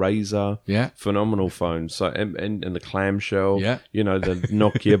 the Razor, phenomenal phone. So and the clamshell, the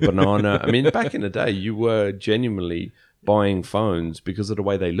Nokia banana. I mean, back in the day, you were genuinely buying phones because of the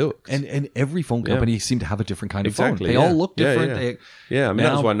way they looked. And every phone company seemed to have a different kind of phone. They all look different. I mean,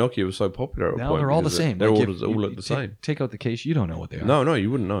 that was why Nokia was so popular at a point. Now they're all the same. They all look the same. Take out the case, you don't know what they are. No,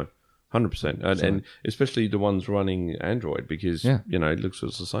 you wouldn't know. 100%. And especially the ones running Android, because, it looks the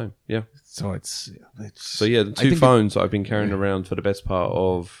same. Yeah. So it's the two phones I've been carrying around for the best part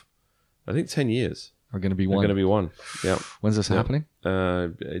of, I think, 10 years. Are going to be one. Yeah. When's this happening?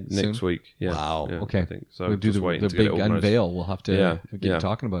 Next week. Yeah. Wow. Yeah, okay. I think. So we'll do the big unveil. We'll have to get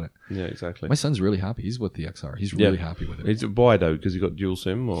talking about it. Yeah, exactly. My son's really happy. He's with the XR. He's really happy with it. Why though? Because he got dual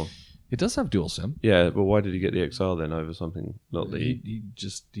SIM, or? It does have dual SIM. Yeah, but why did he get the XR then over something not the?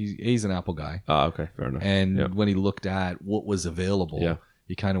 He's an Apple guy. Ah, okay, fair enough. And when he looked at what was available,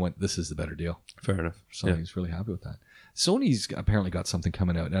 he kind of went, "This is the better deal." Fair enough. So he's really happy with that. Sony's apparently got something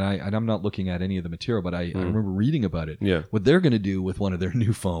coming out, and I'm not looking at any of the material, but I remember reading about it. Yeah. What they're going to do with one of their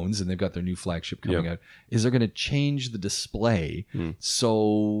new phones, and they've got their new flagship coming out, is they're going to change the display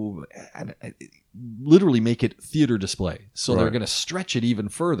so literally make it theater display. So they're going to stretch it even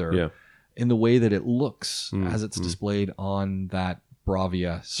further in the way that it looks as it's displayed on that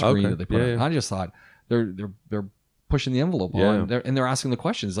Bravia screen that they put on. I just thought they're pushing the envelope on, and they're asking the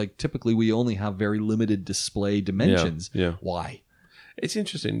questions. Like, typically we only have very limited display dimensions. Why? It's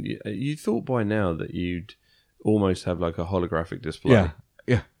interesting. You thought by now that you'd almost have like a holographic display.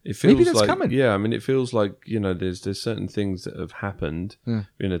 Yeah. It feels maybe that's like, coming. Yeah, I mean, it feels like, there's certain things that have happened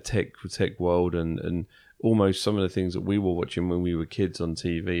in a tech world, and almost some of the things that we were watching when we were kids on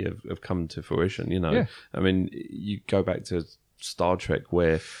TV have come to fruition. I mean, you go back to Star Trek,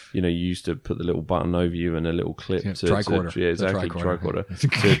 where you used to put the little button over you and a little clip to tricorder.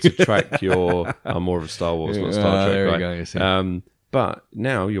 Tricorder to track your. I'm more of a Star Wars, not Star Trek. There right? you go. You see. But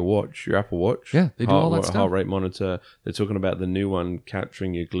now your Apple Watch, they do all that stuff. Heart rate monitor. They're talking about the new one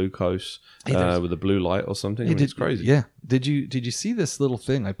capturing your glucose with a blue light or something. It's crazy. Yeah. Did you see this little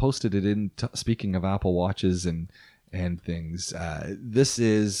thing? I posted it in. Speaking of Apple Watches and things, this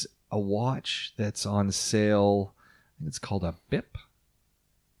is a watch that's on sale. It's called a BIP,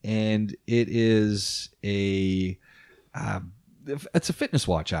 and it is it's a fitness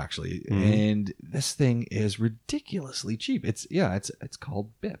watch actually, and this thing is ridiculously cheap. It's called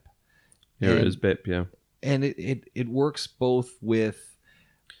BIP. Here it is, BIP, and it works both with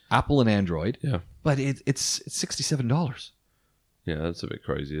Apple and Android, but it's $67. Yeah, that's a bit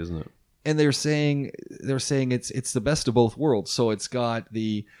crazy, isn't it? And they're saying it's the best of both worlds. So it's got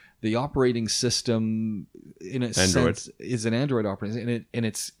the the operating system in a sense is an Android operating, and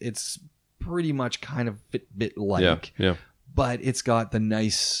it's pretty much kind of Fitbit like. Yeah. But it's got the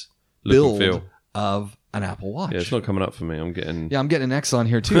nice Look and build feel. of an Apple Watch. Yeah, it's not coming up for me. I'm getting an X on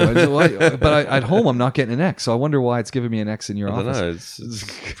here too. But at home, I'm not getting an X. So I wonder why it's giving me an X in your I don't office. know.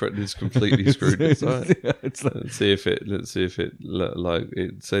 It's completely screwed. It's all right. Let's see if it like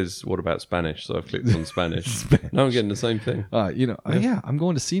it says what about Spanish? So I've clicked on Spanish. No, I'm getting the same thing. I'm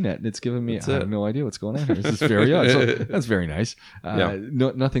going to CNET and it's giving me. I have no idea what's going on here. This is very odd. So that's very nice.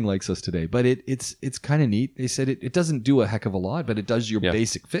 Nothing likes us today, but it's kind of neat. They said it doesn't do a heck of a lot, but it does your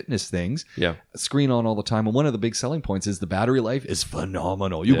basic fitness things. Yeah, screen on all the time, and one of the big selling points is the battery life is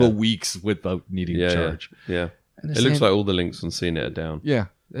phenomenal. You go weeks without needing to charge. Yeah. It looks like all the links on CNET are down. Yeah.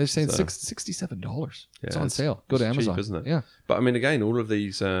 They're saying $67. It's on sale. Go to Amazon. Cheap, isn't it? Yeah. But I mean, again, all of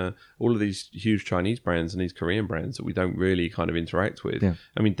these huge Chinese brands and these Korean brands that we don't really kind of interact with. Yeah.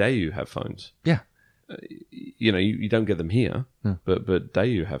 I mean, Daewoo have phones. Yeah. You don't get them here, but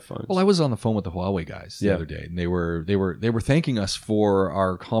Daewoo have phones. Well, I was on the phone with the Huawei guys the other day, and they were thanking us for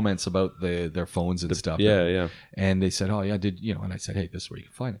our comments about their phones and stuff. Yeah. And they said, "Oh yeah, and I said, "Hey, this is where you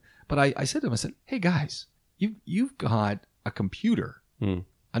can find it." But I said to them, I said, "Hey guys, you've got a computer, a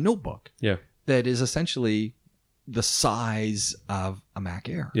notebook, that is essentially the size of a Mac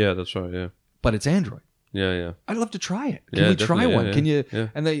Air. Yeah, that's right. Yeah, but it's Android. Yeah. I'd love to try it. Can we try one? Yeah, Can you?" Yeah.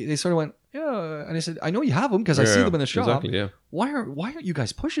 And they sort of went, "Yeah." And I said, "I know you have them because I see them in the shop. Exactly, yeah. Why aren't you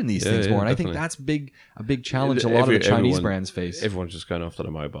guys pushing these things more?" And definitely. I think that's a big challenge a lot of the Chinese brands face. Everyone's just going after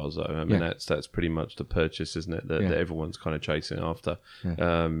the mobiles, though. I mean, that's pretty much the purchase, isn't it? That everyone's kind of chasing after.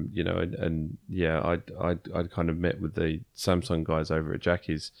 Yeah. I'd kind of met with the Samsung guys over at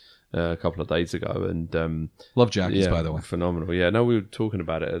Jackie's a couple of days ago, and love Jackie's, by the way, phenomenal. Yeah, no, we were talking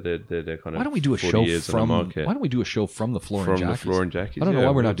about it. They're kind of. Why don't we do a show from? Why don't we do a show from the floor? From the floor in Jackie's. I don't know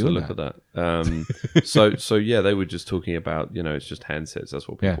why we're not doing that. Look at that. So they were just talking about it's just handsets. That's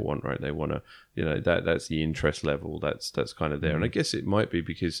what people want, right? They want to that's the interest level. That's kind of there, and I guess it might be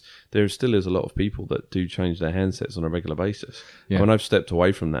because there still is a lot of people that do change their handsets on a regular basis. Yeah. When I've stepped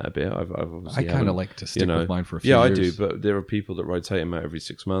away from that a bit, I kind of like to stick with mine for a few years. Yeah, I do, but there are people that rotate them out every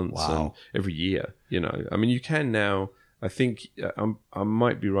 6 months. Wow. And every year, I mean, you can now. I think I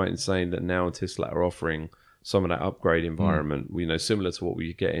might be right in saying that now Tisla are offering some of that upgrade environment, similar to what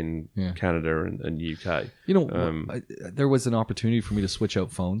we get in Canada and UK. There was an opportunity for me to switch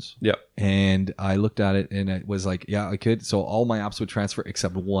out phones. Yeah, and I looked at it, and it was like, I could. So all my apps would transfer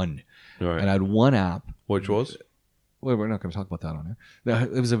except one. Right. And I had one app, which was. Well, we're not going to talk about that on here.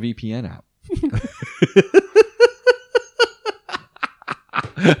 It was a VPN app.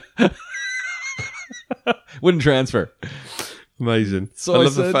 Wouldn't transfer. Amazing. So I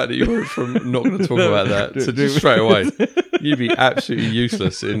love the fact that you went from not going to talk about that to just straight away. You'd be absolutely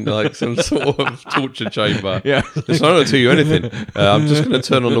useless in like some sort of torture chamber. Yeah. Listen, I'm not going to tell you anything. I'm just going to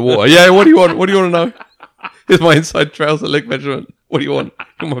turn on the water. Yeah, what do you want? What do you want to know? Here's my inside trouser leg measurement. What do you want?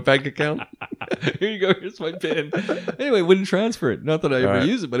 You want my bank account? Here you go. Here's my PIN. Anyway, it wouldn't transfer it. Not that I ever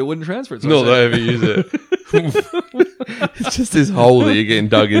use it, but it wouldn't transfer it. So not that I ever use it. It's just this hole that you're getting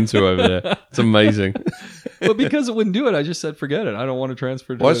dug into over there. It's amazing. But because it wouldn't do it, I just said, forget it. I don't want to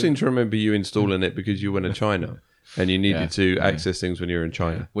transfer to I seem to remember you installing it because you went to China and you needed to access things when you were in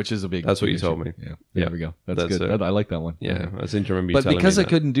China. Which is a big That's what you told me. Yeah. There we go. That's good. I like that one. Yeah. I seem to remember you telling me But because I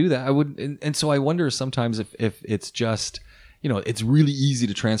couldn't do that, I would, and so I wonder sometimes if it's just, it's really easy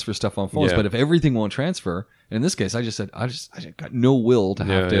to transfer stuff on phones, but if everything won't transfer, and in this case, I just said, I got no will to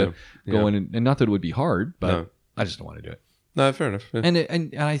have to go in, and not that it would be hard, but I just don't want to do it. No, fair enough. Yeah.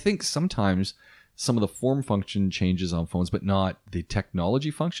 And I think sometimes some of the form function changes on phones, but not the technology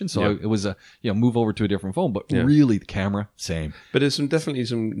function. So it was move over to a different phone, but really the camera, same. But there's definitely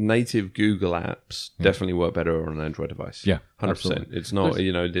some native Google apps definitely work better on an Android device. Yeah, 100%. Absolutely. It's not,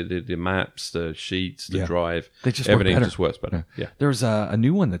 the maps, the sheets, the drive, they just everything work just works better. Yeah. There's a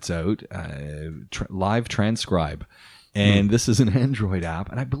new one that's out, Live Transcribe, and this is an Android app,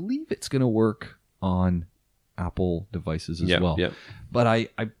 and I believe it's going to work on Apple devices as well. Yeah. But I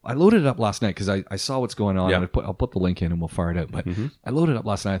loaded it up last night because I saw what's going on. And I'll put the link in and we'll fire it out. But I loaded it up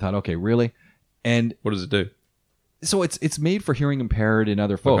last night. I thought, okay, really? And what does it do? So it's made for hearing impaired and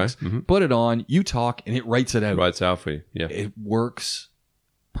other folks. Okay. Put it on, you talk, and it writes it out. Writes out for you. Yeah. It works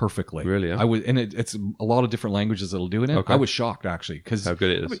perfectly. Really? Yeah. It's a lot of different languages that'll do it. Okay. I was shocked actually because how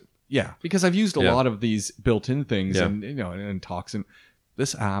good it is. Because I've used a lot of these built-in things and talks, and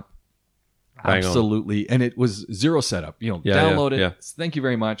this app. Bang absolutely on. And it was zero setup. Download it. Thank you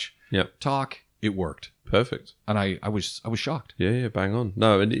very much. Yeah. Talk. It worked. Perfect. And I was shocked. Yeah, bang on.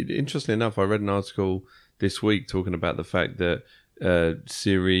 No, and interestingly enough, I read an article this week talking about the fact that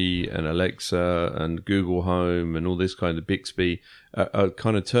Siri and Alexa and Google Home and all this kind of Bixby are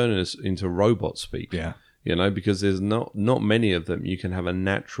kind of turning us into robot speak. Yeah. You know, because there's not many of them you can have a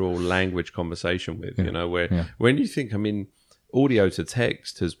natural language conversation with, you know, where when you think, I mean, audio to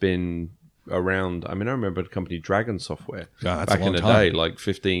text has been around. I mean, I remember the company Dragon Software back in the day, like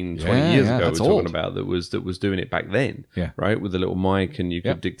 15, 20 years ago, we're talking about that was doing it back then, right? With a little mic and you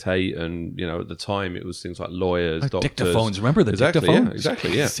could dictate, and, you know, at the time it was things like lawyers, doctors. Dictaphones, remember the dictaphone? dictaphone?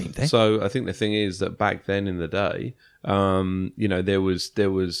 Exactly, yeah. Same thing. So I think the thing is that back then in the day, you know, there was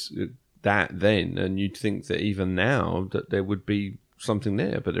that then, and you'd think that even now that there would be something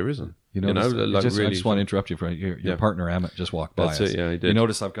there, but there isn't. You know, like I just want to interrupt you. Your partner Amit just walked by. That's it. Yeah, he did. You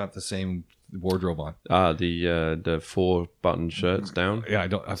notice I've got the same wardrobe on. The 4-button shirts down. Yeah,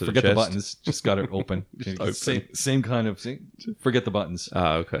 I forget the buttons. Just got it open. Same kind of. Forget the buttons.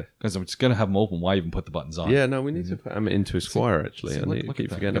 Okay. Because I'm just gonna have them open. Why even put the buttons on? Yeah, no, we need to put Amit into Esquire actually. I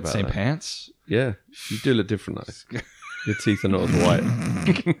keep forgetting about same that. pants. Yeah, you do look different though. Your teeth are not as white.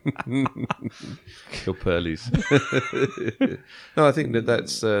 Your pearlies. No, I think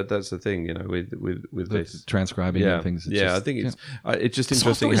that's the thing, you know, with this transcribing and things. I think it's just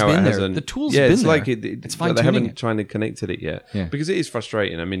interesting how it hasn't. The tools been it's there. like it's fine. They haven't trying to connected it yet because it is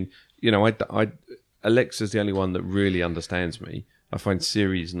frustrating. I mean, you know, Alexa's the only one that really understands me. I find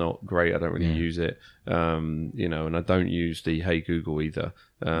Siri's not great. I don't really use it, you know, and I don't use the Hey Google either.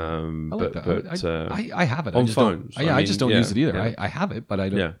 I have it on phones. I just don't use it either. Yeah. I have it, but I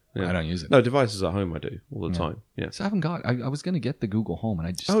don't. I don't use it. No, devices at home I do all the time. Yeah. So I haven't got. I was going to get the Google Home, and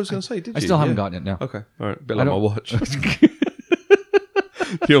I was going to say, did you? I still haven't gotten it now. Okay, all right. A bit like my watch.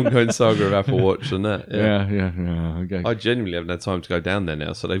 The ongoing saga of Apple Watch and that. Yeah. Okay. I genuinely haven't had time to go down there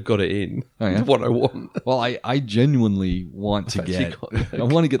now, so they've got it in. What I want. Well, I genuinely want to get. I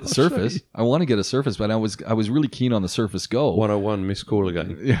want to get the Surface. I want to get a Surface, but I was really keen on the Surface Go. 101 missed call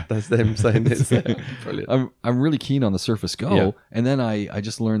again. Yeah, that's them saying this. Brilliant. I'm really keen on the Surface Go, and then I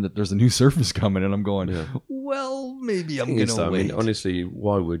just learned that there's a new Surface coming, and I'm going. Well, maybe I'm gonna wait. I mean, honestly,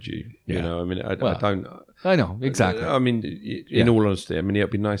 why would you? You know, I mean, I don't. I know, exactly. I mean, in all honesty, I mean,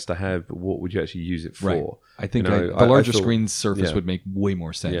 it'd be nice to have, but what would you actually use it for? Right. I think the larger screen Surface would make way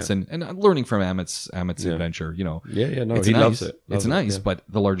more sense. And I'm learning from Amit's adventure, you know. No, he loves it. It's nice, but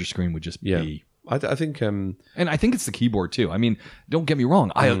the larger screen would just be... I think... and I think it's the keyboard, too. I mean, don't get me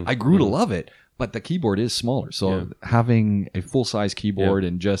wrong. I grew to love it, but the keyboard is smaller. So having a full-size keyboard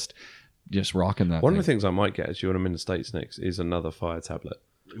and just rocking that One of the things I might get, actually, when I'm in the States next, is another Fire tablet.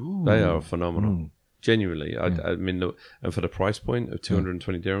 Ooh. They are phenomenal. Genuinely, I mean, and for the price point of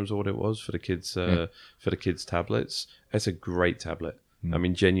 220 dirhams or what it was for the kids tablets, it's a great tablet. I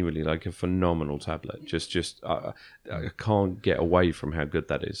mean, genuinely, like a phenomenal tablet. Just I can't get away from how good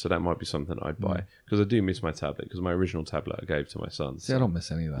that is. So that might be something I'd buy because I do miss my tablet because my original tablet I gave to my son. See, I don't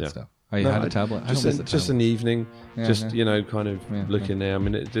miss any of that stuff. You had a tablet? Just in the evening, you know, kind of looking there. I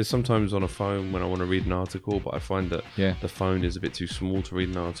mean, there's sometimes on a phone when I want to read an article, but I find that the phone is a bit too small to read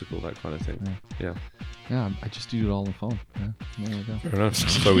an article, that kind of thing. Yeah, I just do it all on the phone. Yeah, there we go. Fair enough.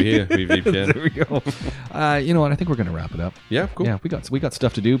 So we're here. We VPN. There we go. You know what? I think we're going to wrap it up. Yeah, cool. Yeah, we got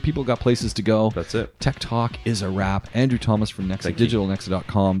stuff to do. People got places to go. That's it. Tech Talk is a wrap. Andrew Thomas from Nexa,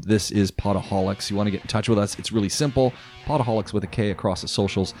 digitalnexa.com. This is Podaholics. You want to get in touch with us? It's really simple. Podaholics with a K across the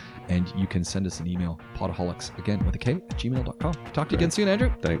socials. And you can send us an email, podaholics, again, with a K, @gmail.com. Talk to you again soon,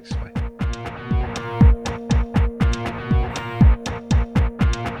 Andrew. Thanks. Bye.